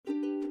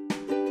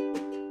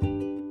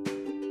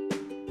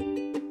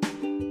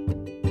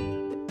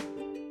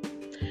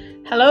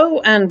Hello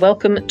and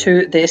welcome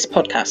to this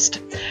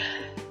podcast.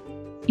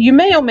 You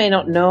may or may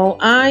not know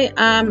I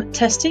am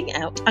testing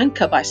out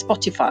Anchor by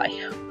Spotify,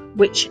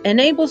 which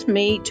enables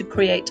me to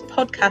create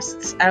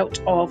podcasts out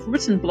of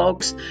written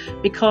blogs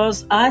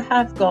because I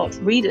have got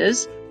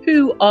readers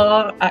who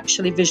are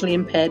actually visually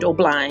impaired or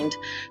blind.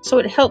 So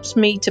it helps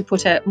me to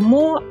put out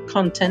more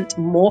content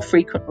more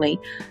frequently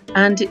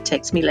and it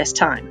takes me less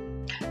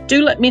time.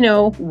 Do let me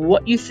know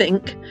what you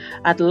think.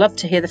 I'd love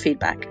to hear the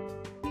feedback.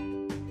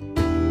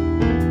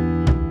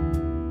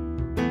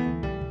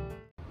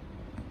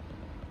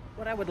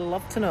 What I would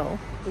love to know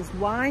is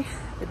why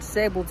the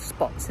disabled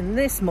spots in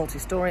this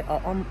multi-storey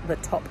are on the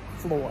top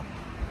floor.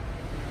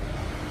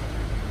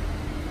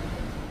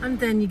 And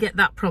then you get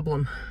that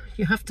problem.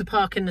 You have to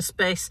park in a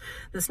space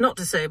that's not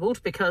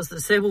disabled because the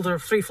disabled are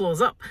 3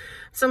 floors up.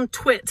 Some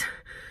twit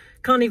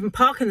can't even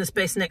park in the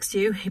space next to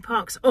you. He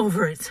parks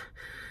over it.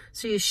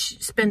 So you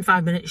spend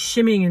 5 minutes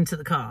shimmying into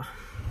the car.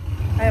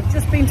 I have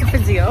just been to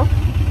physio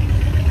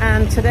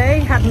and today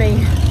had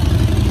me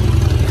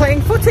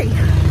playing footy.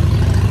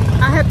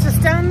 I had to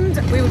stand,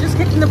 we were just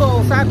kicking the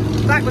ball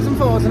backwards and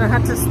forwards, and I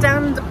had to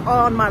stand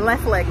on my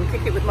left leg and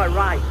kick it with my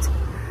right.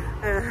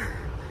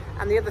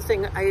 And the other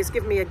thing is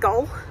give me a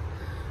goal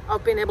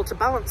of being able to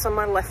balance on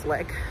my left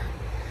leg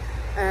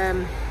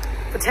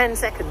for 10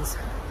 seconds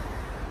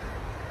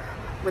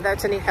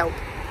without any help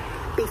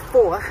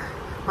before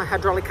my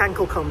hydraulic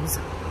ankle comes.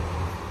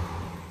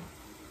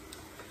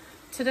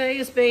 Today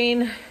has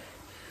been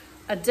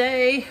a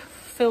day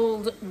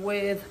filled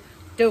with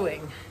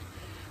doing.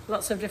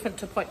 Lots of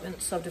different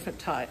appointments of different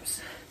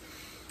types.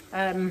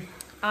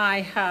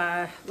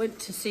 I went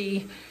to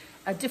see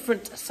a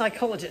different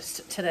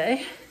psychologist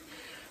today.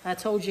 I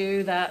told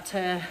you that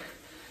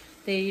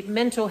the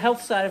mental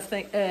health side of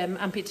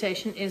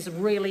amputation is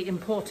really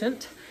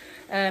important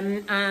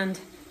and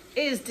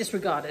is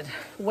disregarded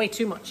way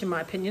too much, in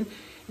my opinion,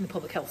 in the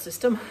public health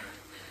system.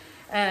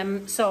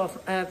 So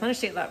I've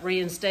managed to get that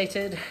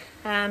reinstated,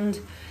 and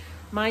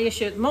my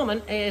issue at the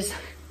moment is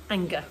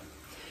anger.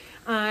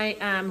 I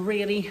am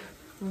really,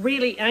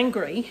 really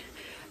angry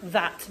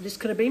that this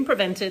could have been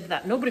prevented,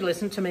 that nobody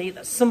listened to me,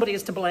 that somebody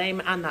is to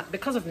blame, and that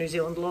because of New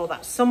Zealand law,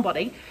 that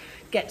somebody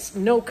gets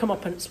no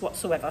comeuppance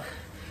whatsoever.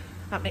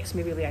 That makes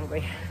me really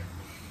angry.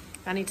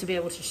 I need to be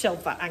able to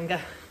shelve that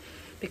anger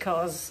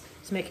because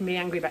it's making me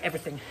angry about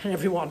everything and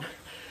everyone,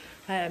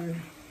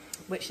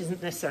 which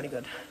isn't necessarily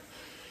good.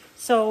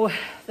 So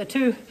it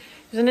was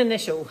an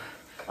initial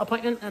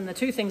appointment, and the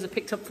 2 things I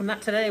picked up from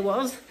that today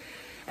was,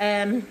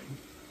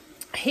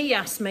 he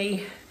asked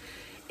me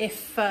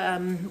if,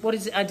 what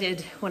is it I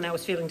did when I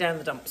was feeling down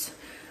the dumps?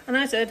 And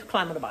I said,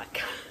 climb on a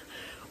bike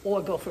or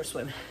go for a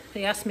swim.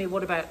 He asked me,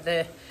 what about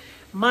the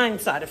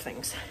mind side of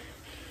things?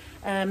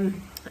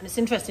 And it's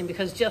interesting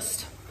because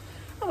just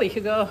a week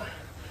ago,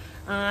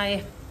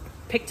 I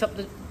picked up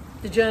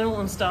the journal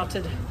and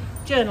started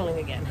journaling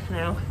again.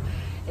 Now,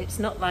 it's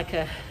not like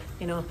a,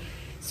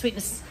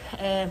 sweetness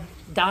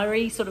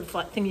diary sort of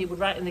like thing you would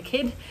write in the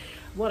kid.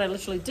 What I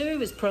literally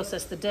do is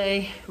process the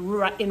day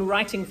in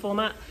writing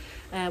format,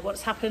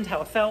 what's happened, how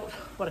I felt,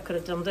 what I could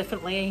have done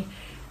differently,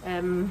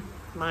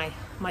 my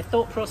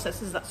thought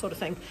processes, that sort of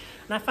thing.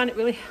 And I find it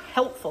really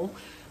helpful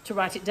to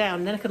write it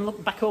down. Then I can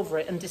look back over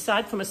it and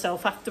decide for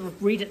myself after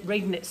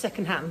reading it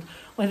secondhand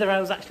whether I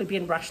was actually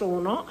being rational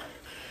or not.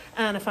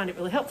 And I find it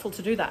really helpful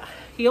to do that.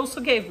 He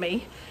also gave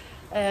me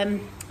a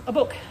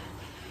book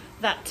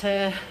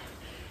that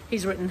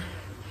he's written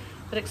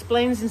that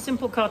explains in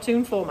simple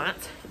cartoon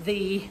format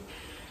the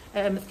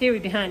theory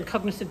behind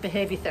cognitive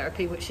behaviour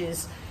therapy, which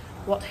is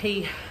what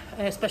he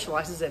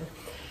specialises in.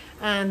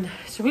 And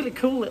it's a really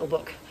cool little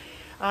book.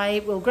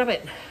 I will grab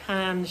it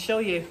and show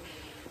you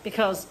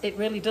because it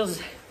really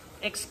does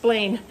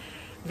explain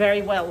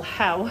very well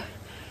how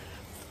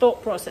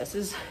thought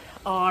processes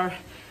are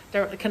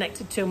directly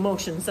connected to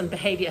emotions and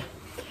behaviour.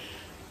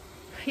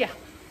 Yeah,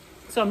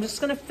 so I'm just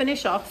going to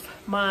finish off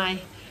my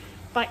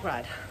bike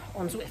ride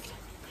on Zwift.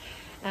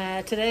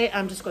 Today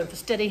I'm just going for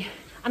steady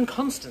and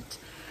constant.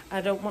 I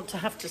don't want to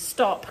have to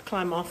stop,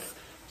 climb off,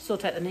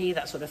 sort out the knee,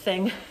 that sort of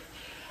thing.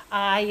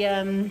 I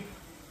am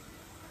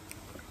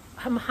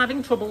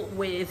having trouble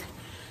with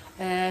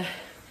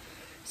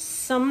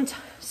some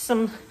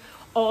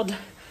odd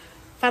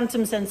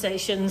phantom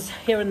sensations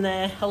here and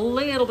there, a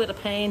little bit of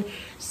pain,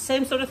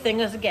 same sort of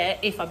thing as I get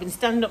if I've been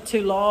standing up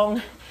too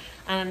long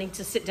and I need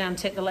to sit down and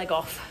take the leg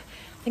off.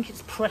 I think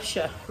it's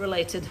pressure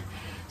related.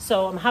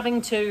 So I'm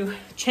having to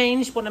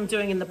change what I'm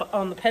doing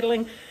on the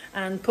pedalling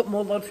and put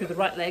more load through the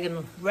right leg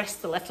and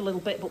rest the left a little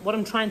bit. But what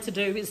I'm trying to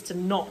do is to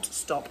not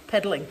stop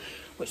pedaling,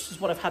 which is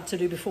what I've had to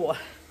do before.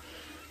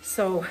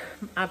 So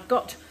I've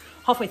got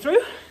halfway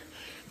through,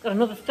 got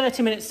another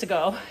 30 minutes to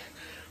go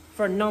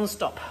for a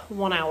non-stop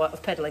 1 hour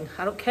of pedaling.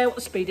 I don't care what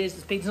the speed is.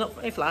 The speed's not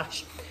very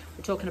flash.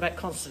 We're talking about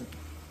constant.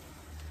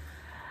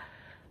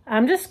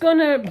 I'm just going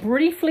to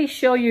briefly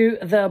show you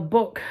the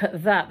book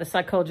that the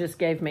psychologist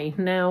gave me.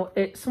 Now,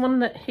 it's one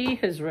that he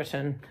has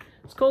written.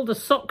 It's called The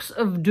Socks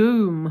of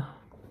Doom.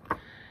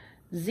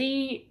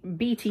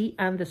 ZBT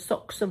and the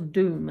Socks of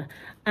Doom.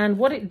 And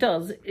what it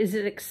does is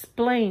it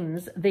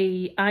explains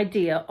the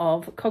idea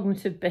of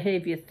cognitive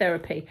behavior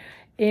therapy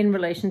in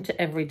relation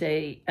to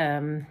everyday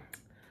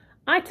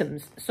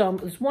items. So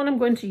there's one I'm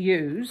going to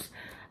use,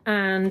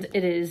 and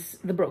it is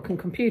the broken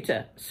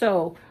computer.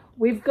 So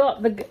we've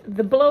got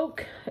the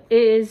bloke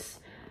is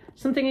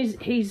something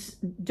he's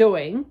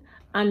doing,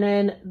 and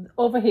then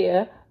over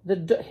here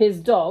his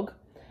dog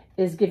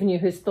is giving you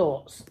his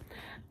thoughts,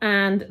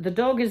 and the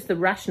dog is the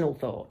rational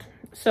thought.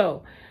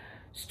 So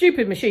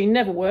stupid machine,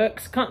 never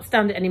works, can't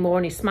stand it anymore,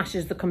 and he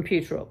smashes the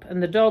computer up.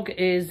 And the dog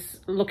is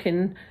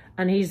looking,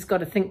 and he's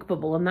got a think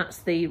bubble, and that's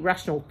the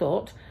rational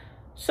thought.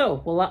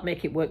 So will that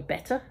make it work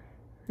better?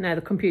 Now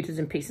the computer's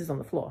in pieces on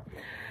the floor.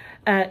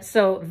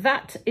 So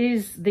that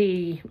is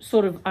the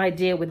sort of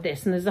idea with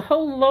this. And there's a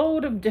whole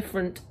load of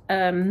different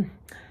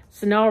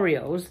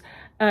scenarios,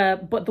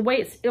 but the way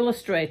it's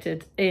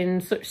illustrated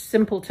in such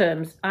simple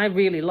terms, I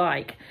really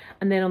like.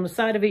 And then on the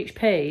side of each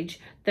page,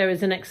 there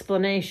is an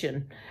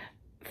explanation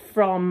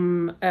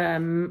from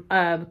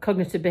a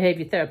cognitive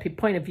behavior therapy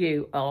point of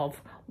view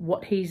of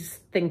what he's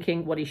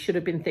thinking, what he should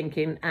have been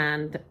thinking,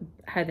 and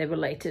how they're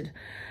related.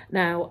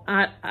 Now,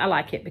 I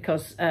like it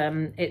because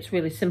it's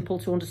really simple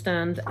to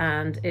understand,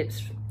 and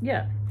it's,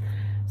 yeah.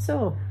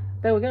 So,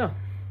 there we go.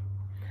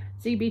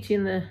 ZBT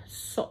and the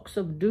Socks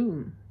of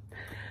Doom.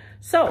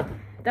 So,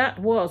 that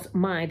was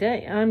my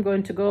day. I'm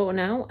going to go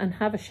now and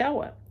have a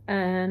shower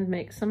and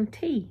make some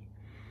tea.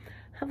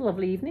 Have a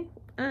lovely evening,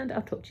 and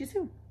I'll talk to you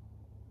soon.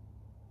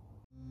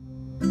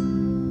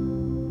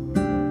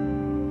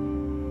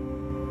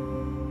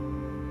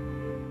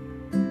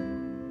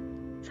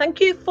 Thank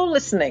you for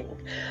listening.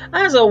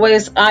 As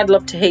always, I'd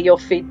love to hear your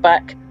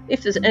feedback.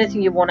 If there's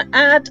anything you want to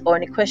add or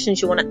any questions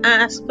you want to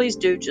ask, please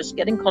do just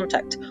get in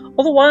contact.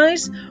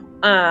 Otherwise,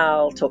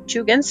 I'll talk to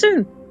you again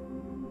soon.